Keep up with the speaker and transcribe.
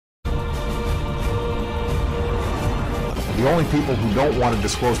The only people who don't want to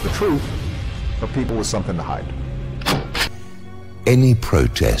disclose the truth are people with something to hide. Any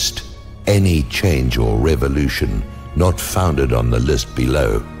protest, any change or revolution not founded on the list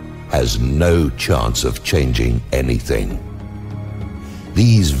below has no chance of changing anything.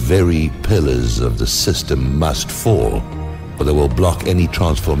 These very pillars of the system must fall, or they will block any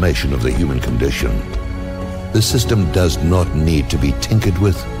transformation of the human condition. The system does not need to be tinkered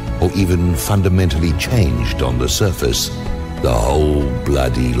with or even fundamentally changed on the surface. The whole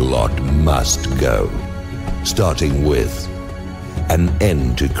bloody lot must go, starting with an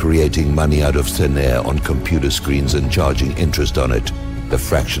end to creating money out of thin air on computer screens and charging interest on it, the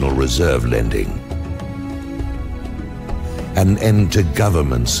fractional reserve lending. An end to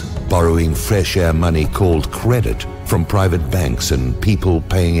governments borrowing fresh air money called credit from private banks and people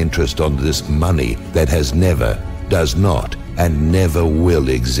paying interest on this money that has never, does not, and never will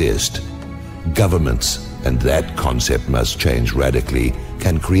exist. Governments, and that concept must change radically,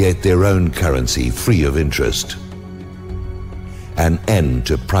 can create their own currency free of interest. An end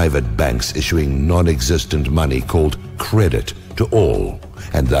to private banks issuing non-existent money called credit to all,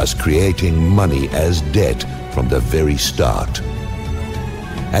 and thus creating money as debt from the very start.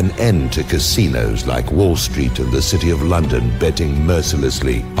 An end to casinos like Wall Street and the City of London betting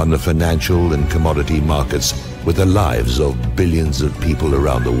mercilessly on the financial and commodity markets with the lives of billions of people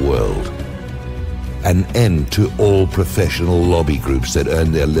around the world. An end to all professional lobby groups that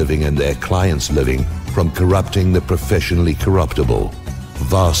earn their living and their clients' living from corrupting the professionally corruptible,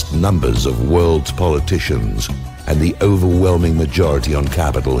 vast numbers of world's politicians, and the overwhelming majority on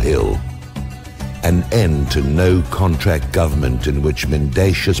Capitol Hill. An end to no contract government in which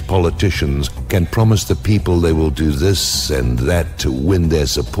mendacious politicians can promise the people they will do this and that to win their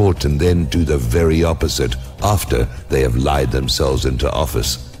support and then do the very opposite after they have lied themselves into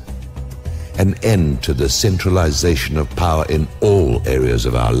office. An end to the centralization of power in all areas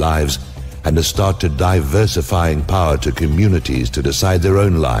of our lives and a start to diversifying power to communities to decide their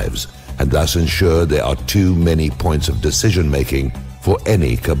own lives and thus ensure there are too many points of decision-making for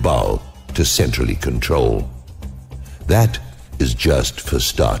any cabal to centrally control. That is just for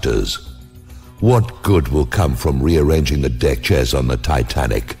starters. What good will come from rearranging the deck chairs on the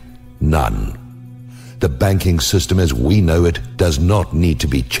Titanic? None. The banking system as we know it does not need to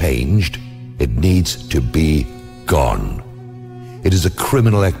be changed. It needs to be gone. It is a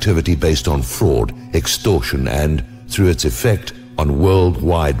criminal activity based on fraud, extortion, and, through its effect, on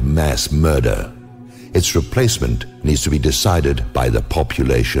worldwide mass murder. Its replacement needs to be decided by the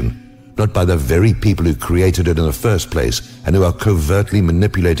population, not by the very people who created it in the first place and who are covertly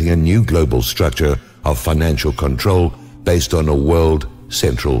manipulating a new global structure of financial control based on a world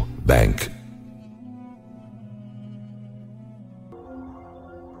central bank.